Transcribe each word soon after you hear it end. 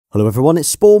Hello everyone,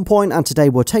 it's SpawnPoiint, and today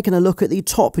we're taking a look at the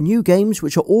top new games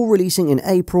which are all releasing in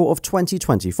April of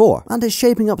 2024, and it's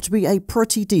shaping up to be a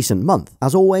pretty decent month.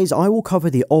 As always, I will cover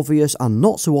the obvious and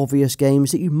not so obvious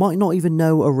games that you might not even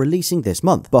know are releasing this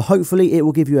month, but hopefully it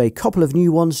will give you a couple of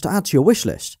new ones to add to your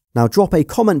wishlist. Now drop a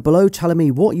comment below telling me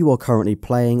what you are currently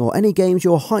playing or any games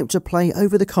you're hyped to play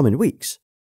over the coming weeks.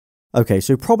 Okay,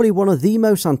 so probably one of the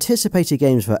most anticipated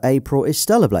games for April is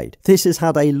Stellar Blade. This has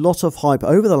had a lot of hype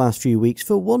over the last few weeks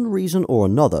for one reason or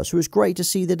another, so it's great to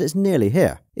see that it's nearly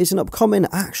here. It's an upcoming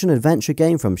action-adventure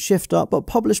game from Shift Up, but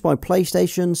published by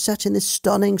PlayStation, set in this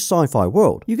stunning sci-fi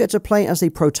world. You get to play as the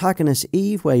protagonist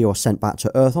Eve, where you're sent back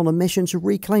to Earth on a mission to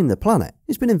reclaim the planet.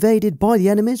 It's been invaded by the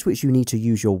enemies, which you need to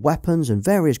use your weapons and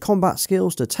various combat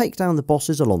skills to take down the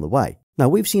bosses along the way. Now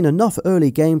we've seen enough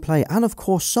early gameplay and of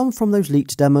course some from those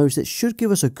leaked demos that should give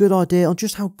us a good idea on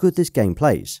just how good this game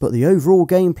plays. But the overall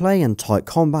gameplay and tight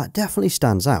combat definitely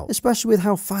stands out, especially with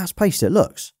how fast paced it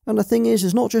looks. And the thing is,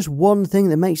 there's not just one thing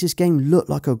that makes this game look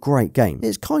like a great game.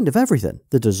 It's kind of everything.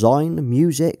 The design,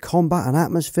 music, combat and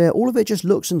atmosphere, all of it just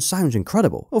looks and sounds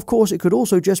incredible. Of course, it could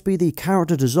also just be the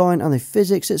character design and the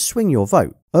physics that swing your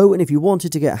vote. Oh, and if you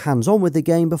wanted to get hands-on with the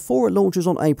game before it launches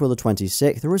on April the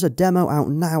 26th, there is a demo out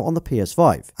now on the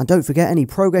PS5. And don't forget, any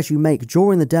progress you make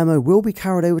during the demo will be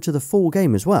carried over to the full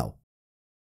game as well.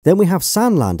 Then we have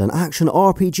Sandland, an action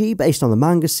RPG based on the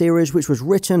manga series which was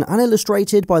written and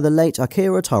illustrated by the late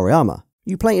Akira Toriyama.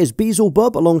 You play as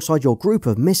Beelzebub alongside your group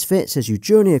of misfits as you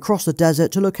journey across the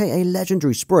desert to locate a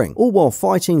legendary spring, all while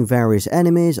fighting various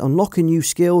enemies, unlocking new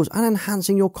skills and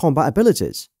enhancing your combat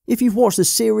abilities. If you've watched the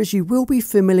series, you will be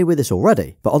familiar with this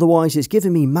already, but otherwise it's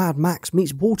giving me Mad Max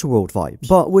meets Waterworld vibes,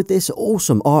 but with this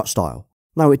awesome art style.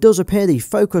 Now it does appear the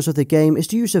focus of the game is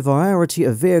to use a variety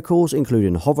of vehicles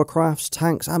including hovercrafts,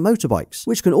 tanks and motorbikes,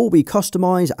 which can all be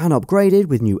customised and upgraded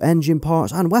with new engine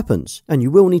parts and weapons, and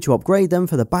you will need to upgrade them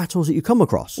for the battles that you come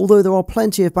across, although there are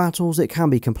plenty of battles that can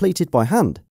be completed by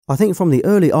hand. I think from the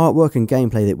early artwork and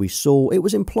gameplay that we saw, it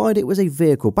was implied it was a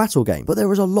vehicle battle game, but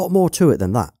there is a lot more to it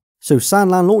than that. So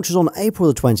Sandland launches on April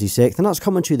the 26th, and that's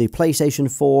coming to the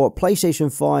PlayStation 4,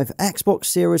 PlayStation 5, Xbox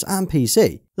Series and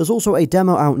PC. There's also a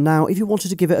demo out now if you wanted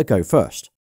to give it a go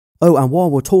first. Oh, and while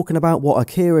we're talking about what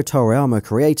Akira Toriyama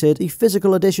created, the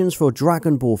physical editions for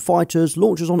Dragon Ball FighterZ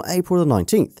launches on April the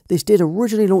 19th. This did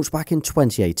originally launch back in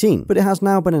 2018, but it has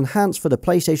now been enhanced for the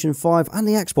PlayStation 5 and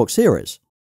the Xbox Series.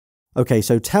 Okay,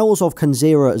 so Tales of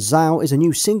Kenzera Zau is a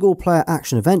new single-player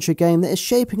action-adventure game that is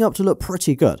shaping up to look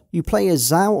pretty good. You play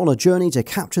as Zau on a journey to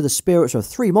capture the spirits of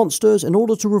 3 monsters in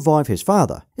order to revive his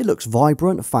father. It looks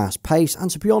vibrant, fast-paced,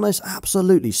 and to be honest,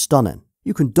 absolutely stunning.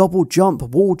 You can double jump,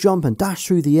 wall jump, and dash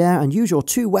through the air and use your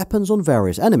 2 weapons on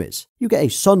various enemies. You get a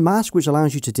sun mask which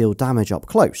allows you to deal damage up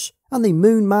close, and the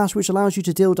moon mask which allows you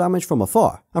to deal damage from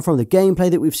afar. And from the gameplay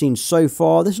that we've seen so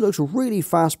far, this looks really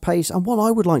fast-paced and one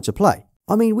I would like to play.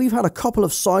 I mean, we've had a couple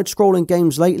of side-scrolling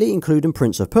games lately, including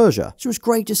Prince of Persia, so it's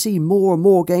great to see more and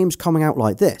more games coming out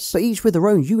like this, but each with their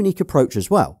own unique approach as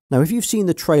well. Now, if you've seen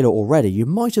the trailer already, you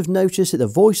might have noticed that the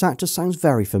voice actor sounds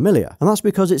very familiar, and that's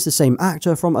because it's the same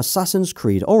actor from Assassin's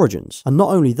Creed Origins. And not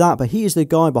only that, but he is the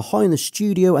guy behind the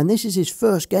studio, and this is his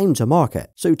first game to market.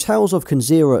 So Tales of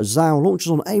Kenzera Zau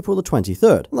launches on April the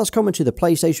 23rd, and that's coming to the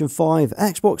PlayStation 5,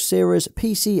 Xbox Series,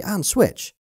 PC and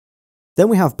Switch. Then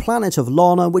we have Planet of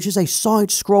Lana, which is a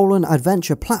side-scrolling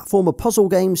adventure platformer puzzle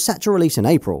game set to release in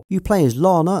April. You play as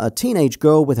Lana, a teenage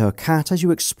girl with her cat, as you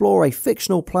explore a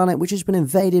fictional planet which has been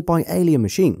invaded by alien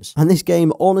machines. And this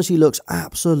game honestly looks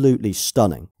absolutely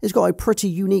stunning. It's got a pretty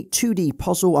unique 2D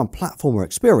puzzle and platformer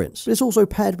experience, but it's also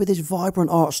paired with this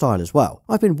vibrant art style as well.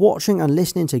 I've been watching and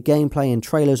listening to gameplay and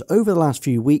trailers over the last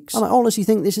few weeks, and I honestly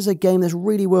think this is a game that's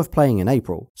really worth playing in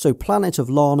April. So Planet of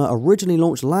Lana originally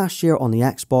launched last year on the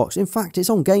Xbox. In fact, it's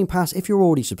on Game Pass if you're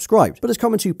already subscribed, but it's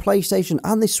coming to PlayStation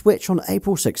and the Switch on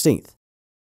April 16th.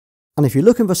 And if you're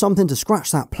looking for something to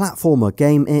scratch that platformer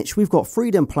game itch, we've got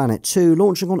Freedom Planet 2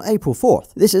 launching on April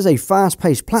 4th. This is a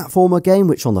fast-paced platformer game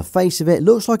which on the face of it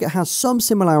looks like it has some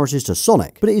similarities to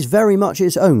Sonic, but it is very much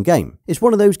its own game. It's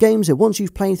one of those games that once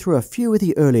you've played through a few of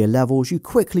the earlier levels, you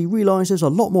quickly realise there's a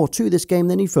lot more to this game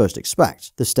than you first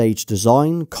expect. The stage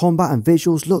design, combat and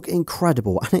visuals look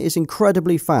incredible, and it is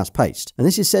incredibly fast-paced. And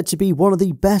this is said to be one of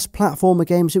the best platformer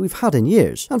games that we've had in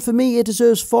years, and for me it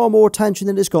deserves far more attention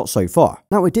than it's got so far.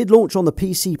 Now it did launch on the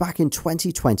PC back in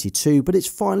 2022, but it's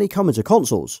finally coming to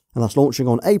consoles, and that's launching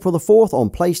on April the 4th on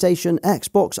PlayStation,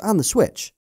 Xbox and the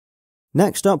Switch.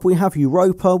 Next up we have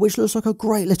Europa, which looks like a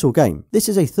great little game. This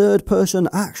is a third-person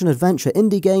action-adventure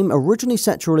indie game originally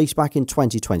set to release back in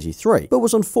 2023, but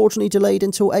was unfortunately delayed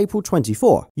until April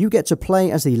 24. You get to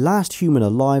play as the last human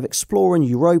alive exploring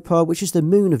Europa, which is the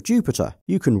moon of Jupiter.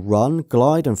 You can run,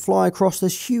 glide and fly across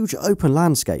this huge open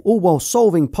landscape, all while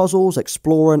solving puzzles,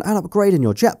 exploring and upgrading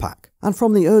your jetpack. And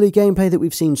from the early gameplay that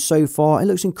we've seen so far, it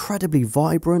looks incredibly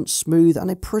vibrant, smooth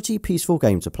and a pretty peaceful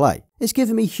game to play. It's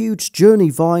given me huge Journey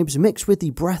vibes mixed with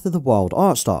the Breath of the Wild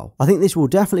art style. I think this will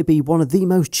definitely be one of the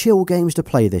most chill games to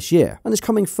play this year, and it's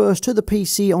coming first to the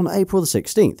PC on April the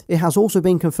 16th. It has also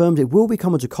been confirmed it will be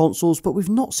coming to consoles, but we've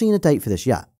not seen a date for this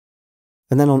yet.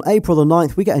 And then on April the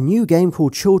 9th, we get a new game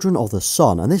called Children of the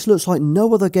Sun, and this looks like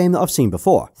no other game that I've seen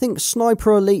before. Think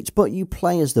Sniper Elite, but you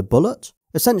play as the Bullet.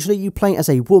 Essentially, you play as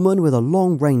a woman with a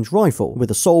long-range rifle, with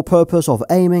the sole purpose of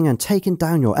aiming and taking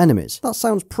down your enemies. That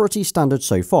sounds pretty standard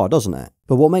so far, doesn't it?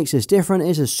 But what makes this different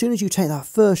is as soon as you take that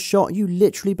first shot, you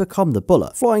literally become the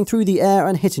bullet, flying through the air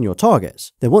and hitting your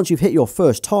targets. Then once you've hit your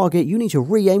first target, you need to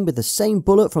re-aim with the same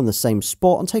bullet from the same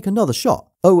spot and take another shot.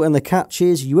 Oh, and the catch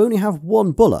is you only have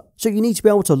one bullet, so you need to be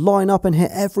able to line up and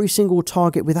hit every single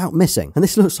target without missing. And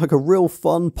this looks like a real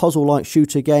fun puzzle-like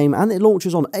shooter game, and it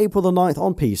launches on April the 9th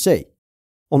on PC.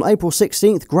 On April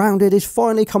 16th, Grounded is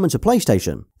finally coming to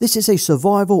PlayStation. This is a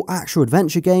survival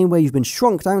action-adventure game where you've been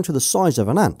shrunk down to the size of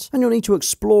an ant, and you'll need to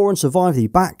explore and survive the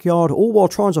backyard, all while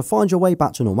trying to find your way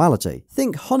back to normality.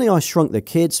 Think Honey I Shrunk the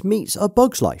Kids meets A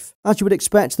Bug's Life. As you would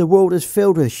expect, the world is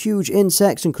filled with huge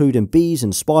insects including bees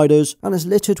and spiders, and is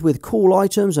littered with cool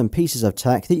items and pieces of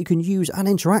tech that you can use and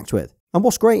interact with. And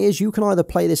what's great is you can either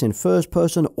play this in first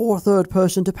person or third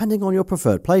person depending on your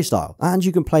preferred playstyle, and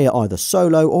you can play it either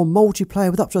solo or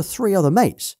multiplayer with up to 3 other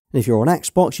mates. And if you're on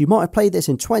Xbox, you might have played this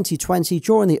in 2020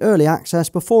 during the early access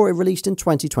before it released in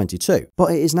 2022,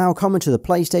 but it is now coming to the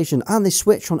PlayStation and the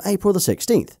Switch on April the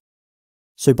 16th.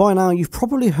 So by now you've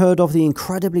probably heard of the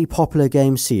incredibly popular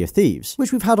game Sea of Thieves,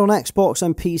 which we've had on Xbox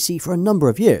and PC for a number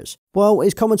of years. Well,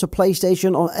 it's coming to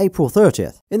PlayStation on April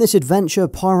 30th. In this adventure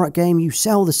pirate game, you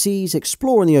sail the seas,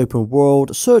 exploring the open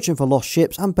world, searching for lost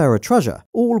ships and buried treasure,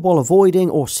 all while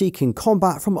avoiding or seeking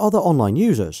combat from other online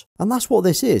users. And that's what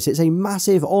this is. It's a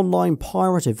massive online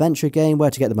pirate adventure game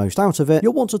where to get the most out of it,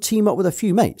 you'll want to team up with a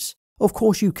few mates. Of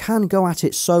course, you can go at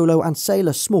it solo and sail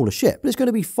a smaller ship, but it's going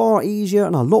to be far easier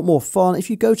and a lot more fun if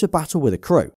you go to battle with a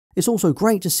crew. It's also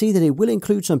great to see that it will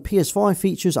include some PS5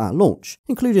 features at launch,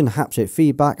 including haptic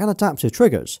feedback and adaptive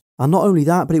triggers. And not only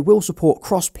that, but it will support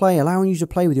crossplay, allowing you to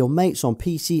play with your mates on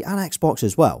PC and Xbox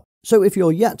as well. So if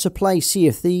you're yet to play Sea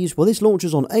of Thieves, well, this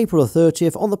launches on April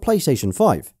 30th on the PlayStation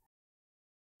 5.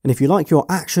 And if you like your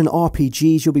action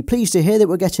RPGs, you'll be pleased to hear that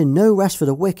we're getting No Rest for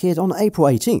the Wicked on April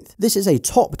 18th. This is a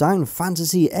top-down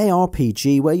fantasy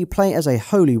ARPG where you play as a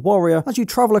holy warrior as you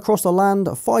travel across the land,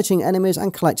 fighting enemies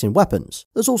and collecting weapons.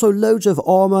 There's also loads of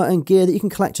armor and gear that you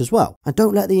can collect as well. And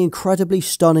don't let the incredibly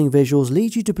stunning visuals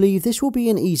lead you to believe this will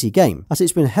be an easy game, as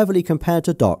it's been heavily compared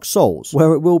to Dark Souls,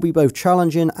 where it will be both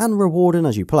challenging and rewarding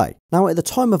as you play. Now, at the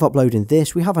time of uploading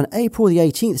this, we have an April the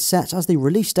 18th set as the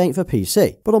release date for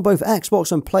PC, but on both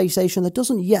Xbox and PlayStation there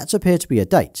doesn't yet appear to be a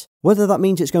date. Whether that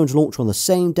means it's going to launch on the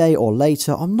same day or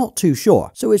later, I'm not too sure,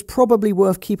 so it's probably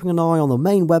worth keeping an eye on the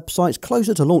main websites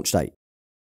closer to launch date.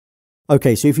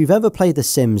 Okay, so if you've ever played The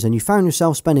Sims and you found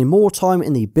yourself spending more time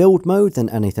in the build mode than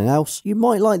anything else, you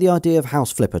might like the idea of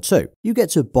House Flipper too. You get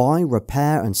to buy,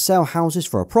 repair and sell houses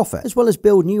for a profit, as well as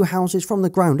build new houses from the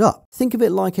ground up. Think of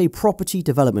it like a property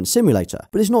development simulator,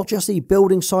 but it's not just the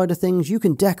building side of things, you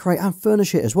can decorate and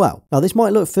furnish it as well. Now this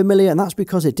might look familiar, and that's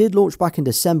because it did launch back in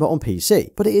December on PC,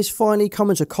 but it is finally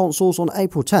coming to consoles on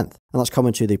April 10th, and that's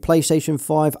coming to the PlayStation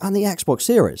 5 and the Xbox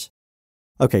Series.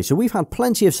 Okay, so we've had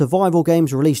plenty of survival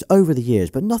games released over the years,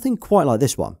 but nothing quite like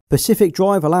this one. Pacific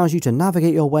Drive allows you to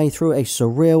navigate your way through a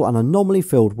surreal and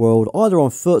anomaly-filled world, either on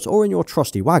foot or in your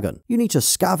trusty wagon. You need to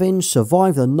scavenge,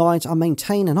 survive the night, and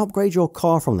maintain and upgrade your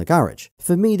car from the garage.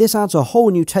 For me, this adds a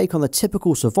whole new take on the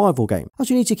typical survival game,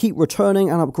 as you need to keep returning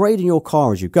and upgrading your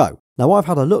car as you go. Now, I've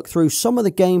had a look through some of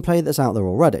the gameplay that's out there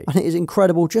already, and it is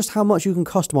incredible just how much you can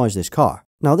customize this car.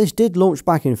 Now, this did launch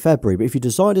back in February, but if you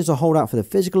decided to hold out for the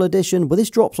physical edition, well,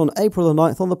 this drops on April the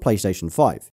 9th on the PlayStation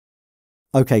 5.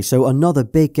 Okay, so another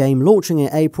big game launching in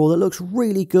April that looks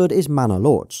really good is Manor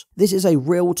Lords. This is a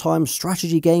real-time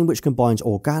strategy game which combines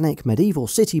organic medieval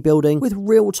city building with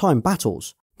real-time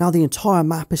battles. Now, the entire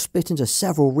map is split into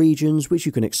several regions which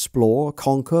you can explore,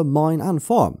 conquer, mine and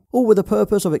farm, all with the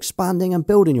purpose of expanding and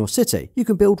building your city. You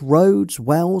can build roads,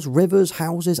 wells, rivers,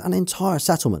 houses and entire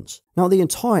settlements. Now, the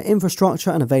entire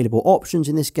infrastructure and available options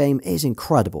in this game is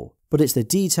incredible. but it's the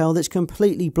detail that's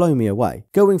completely blown me away.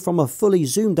 Going from a fully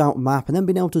zoomed out map and then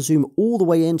being able to zoom all the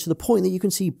way in to the point that you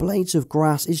can see blades of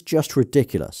grass is just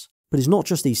ridiculous. But it's not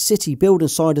just the city building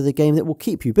side of the game that will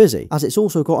keep you busy, as it's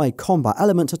also got a combat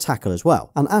element to tackle as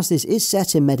well. And as this is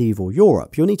set in medieval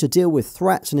Europe, you'll need to deal with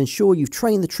threats and ensure you've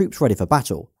trained the troops ready for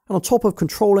battle. And on top of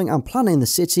controlling and planning the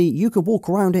city, you can walk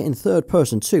around it in third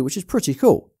person too, which is pretty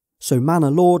cool. So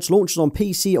Manor Lords launches on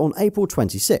PC on April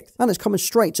 26th, and it's coming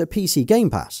straight to PC Game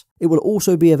Pass. It will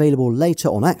also be available later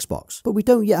on Xbox, but we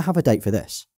don't yet have a date for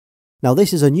this. Now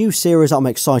this is a new series that I'm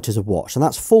excited to watch, and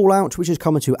that's Fallout, which is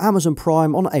coming to Amazon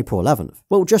Prime on April 11th.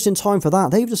 Well, just in time for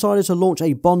that, they've decided to launch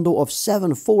a bundle of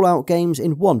 7 Fallout games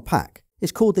in one pack.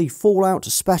 It's called the Fallout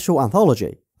Special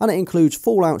Anthology, and it includes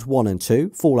Fallout 1 and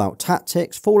 2, Fallout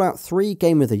Tactics, Fallout 3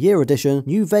 Game of the Year Edition,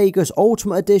 New Vegas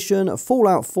Ultimate Edition,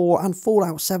 Fallout 4 and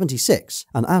Fallout 76.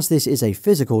 And as this is a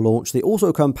physical launch, they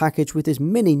also come packaged with this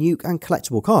mini nuke and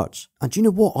collectible cards. And do you know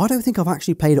what? I don't think I've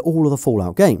actually played all of the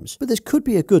Fallout games, but this could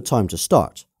be a good time to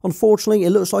start. Unfortunately,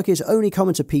 it looks like it's only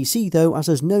coming to PC though, as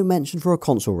there's no mention for a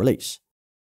console release.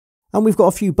 And we've got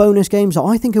a few bonus games that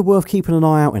I think are worth keeping an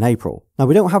eye out in April. Now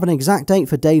we don't have an exact date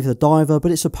for Dave the Diver,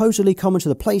 but it's supposedly coming to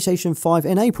the PlayStation 5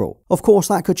 in April. Of course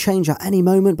that could change at any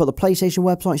moment, but the PlayStation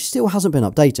website still hasn't been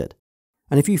updated.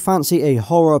 And if you fancy a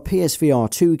horror PSVR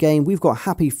 2 game, we've got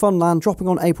Happy Funland dropping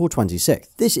on April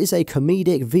 26th. This is a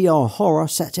comedic VR horror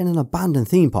set in an abandoned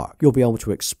theme park. You'll be able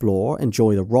to explore,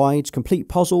 enjoy the rides, complete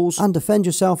puzzles, and defend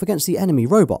yourself against the enemy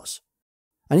robots.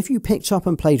 And if you picked up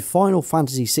and played Final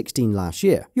Fantasy XVI last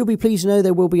year, you'll be pleased to know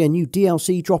there will be a new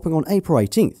DLC dropping on April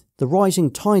 18th. The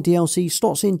Rising Tide DLC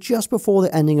slots in just before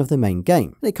the ending of the main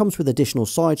game, and it comes with additional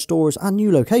side stories and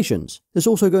new locations. There's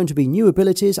also going to be new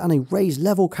abilities and a raised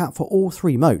level cap for all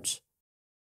 3 modes.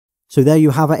 So there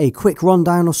you have it, a quick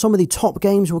rundown of some of the top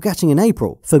games we're getting in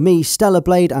April. For me, Stellar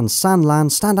Blade and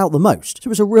Sandland stand out the most,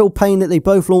 so it's a real pain that they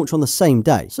both launch on the same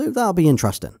day, so that'll be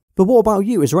interesting. But what about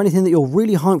you? Is there anything that you're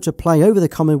really hyped to play over the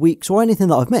coming weeks, or anything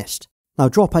that I've missed? Now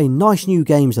drop a nice new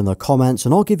games in the comments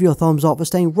and I'll give you a thumbs up for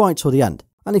staying right till the end.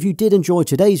 And if you did enjoy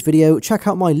today's video, check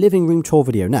out my living room tour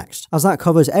video next, as that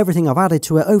covers everything I've added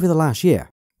to it over the last year.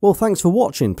 Well, thanks for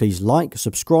watching, please like,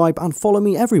 subscribe and follow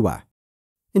me everywhere.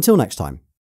 Until next time.